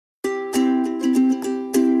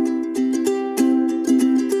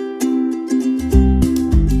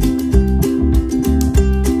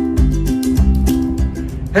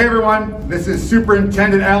Hey everyone, this is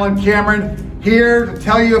Superintendent Alan Cameron here to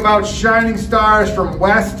tell you about Shining Stars from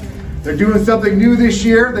West. They're doing something new this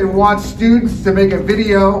year. They want students to make a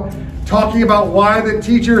video talking about why the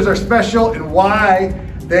teachers are special and why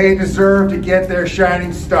they deserve to get their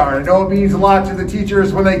Shining Star. I know it means a lot to the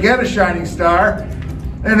teachers when they get a Shining Star.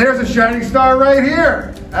 And there's a Shining Star right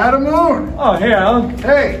here, Adam Moon. Oh, hey Alan.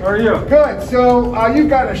 Hey. How are you? Good. So you've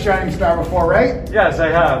gotten a Shining Star before, right? Yes, I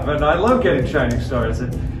have, and I love getting Shining Stars.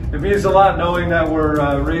 It means a lot knowing that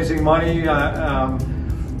we're raising money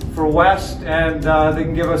for West, and they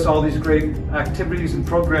can give us all these great activities and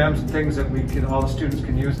programs and things that all the students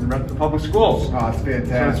can use in the public schools. Oh, it's fantastic.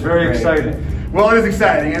 So it's very exciting. Well, it is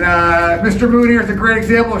exciting, and Mr. Moon here is a great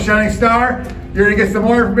example of Shining Star. You're going to get some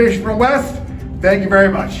more information from West. Thank you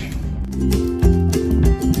very much.